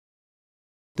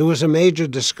There was a major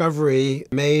discovery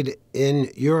made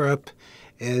in Europe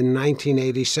in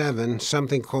 1987,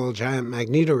 something called giant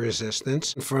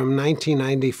magnetoresistance. From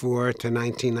 1994 to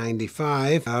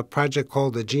 1995, a project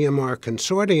called the GMR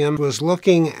Consortium was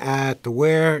looking at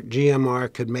where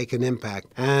GMR could make an impact.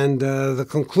 And the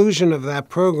conclusion of that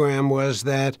program was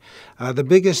that the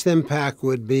biggest impact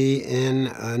would be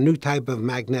in a new type of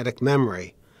magnetic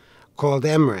memory called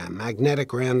MRAM,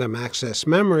 Magnetic Random Access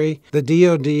Memory. The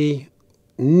DoD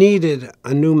needed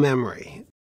a new memory.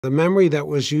 The memory that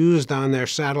was used on their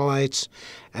satellites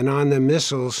and on their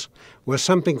missiles was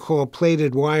something called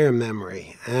plated wire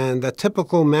memory. And the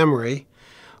typical memory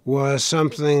was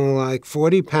something like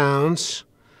 40 pounds,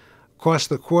 cost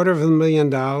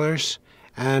 $250,000,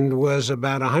 and was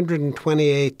about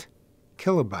 128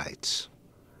 kilobytes.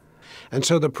 And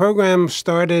so the program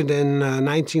started in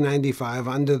 1995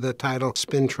 under the title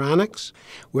Spintronics,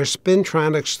 where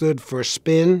Spintronics stood for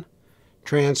Spin,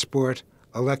 Transport,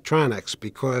 Electronics,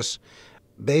 because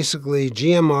basically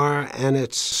GMR and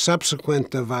its subsequent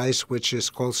device, which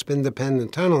is called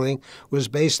spin-dependent tunneling, was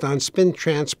based on spin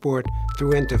transport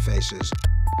through interfaces.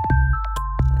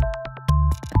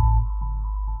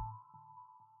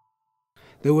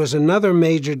 There was another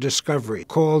major discovery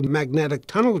called magnetic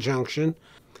tunnel junction,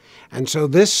 and so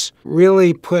this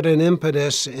really put an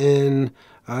impetus in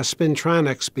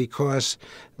spintronics, because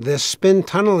the spin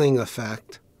tunneling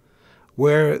effect,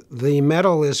 where the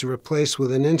metal is replaced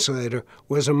with an insulator,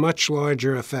 was a much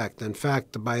larger effect, in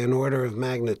fact, by an order of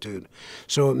magnitude.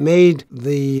 So it made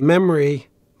the memory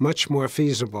much more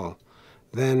feasible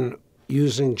than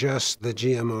using just the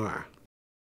GMR.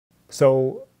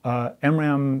 So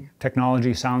MRAM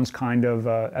technology sounds kind of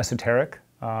esoteric,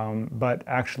 but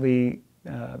actually,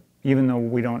 even though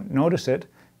we don't notice it,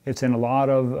 it's in a lot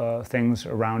of things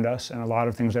around us and a lot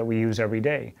of things that we use every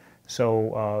day.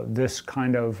 So this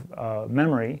kind of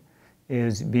memory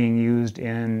is being used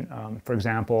in, for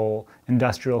example,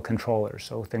 industrial controllers,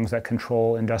 so things that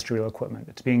control industrial equipment.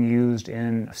 It's being used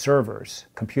in servers,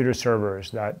 computer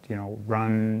servers that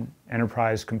run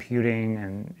enterprise computing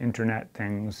and internet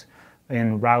things,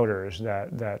 in routers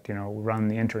that run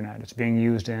the internet. It's being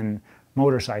used in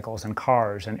motorcycles and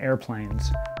cars and airplanes.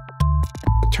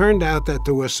 It turned out that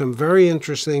there were some very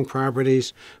interesting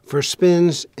properties for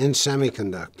spins in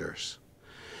semiconductors.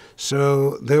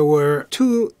 So there were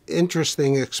two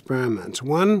interesting experiments.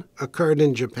 One occurred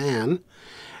in Japan,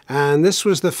 and this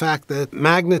was the fact that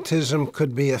magnetism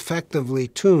could be effectively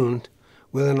tuned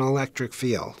with an electric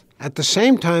field. At the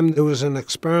same time, there was an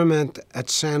experiment at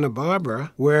Santa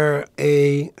Barbara where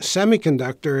a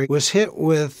semiconductor was hit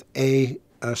with a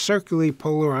circularly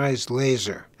polarized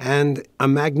laser, and a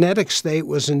magnetic state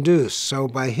was induced. So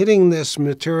by hitting this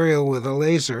material with a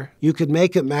laser, you could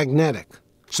make it magnetic.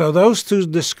 So those two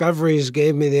discoveries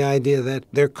gave me the idea that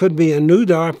there could be a new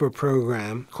DARPA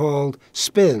program called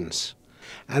SPINS.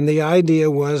 And the idea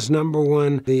was, number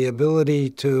one, the ability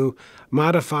to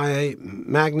modify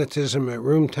magnetism at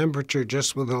room temperature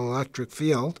just with an electric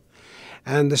field.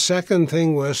 And the second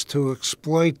thing was to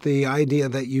exploit the idea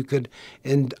that you could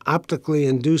optically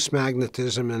induce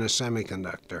magnetism in a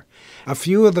semiconductor. A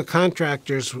few of the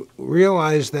contractors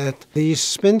realized that these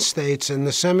spin states in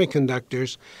the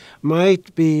semiconductors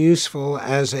might be useful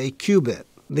as a qubit.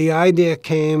 The idea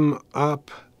came up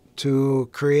to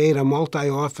create a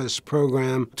multi-office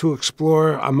program to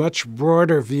explore a much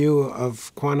broader view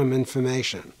of quantum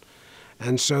information.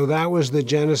 And so that was the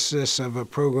genesis of a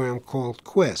program called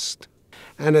QUIST.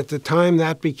 And at the time,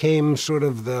 that became sort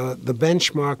of the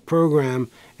benchmark program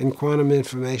in quantum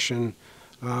information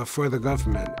for the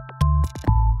government.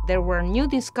 There were new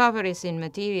discoveries in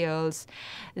materials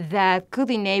that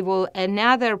could enable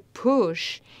another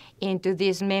push into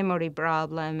this memory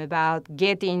problem about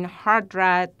getting hard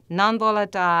drive,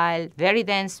 non-volatile, very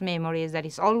dense memories. That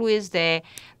is always the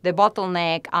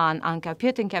bottleneck on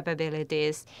computing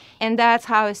capabilities. And that's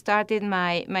how I started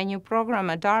my new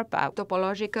program at DARPA,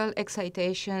 Topological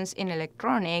Excitations in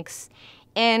Electronics.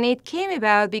 And it came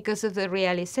about because of the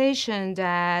realization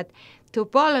that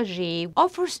topology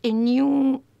offers a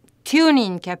new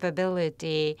tuning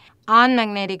capability on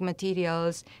magnetic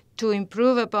materials to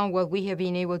improve upon what we have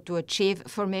been able to achieve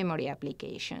for memory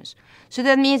applications. So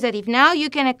that means that if now you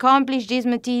can accomplish this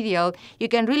material, you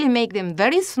can really make them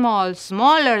very small,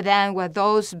 smaller than what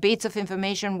those bits of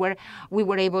information we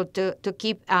were able to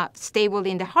keep stable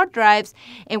in the hard drives,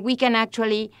 and we can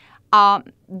actually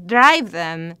drive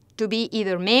them to be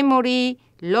either memory,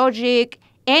 logic,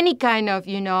 any kind of,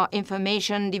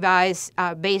 information device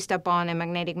based upon a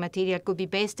magnetic material could be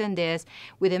based on this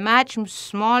with a much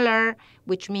smaller,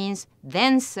 which means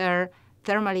denser,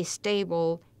 thermally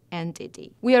stable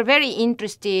entity. We are very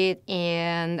interested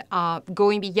in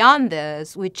going beyond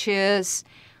this, which is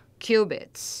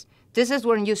qubits. This is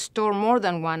when you store more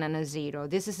than 1 and a 0.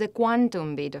 This is the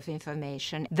quantum bit of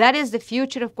information. That is the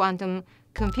future of quantum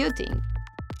computing.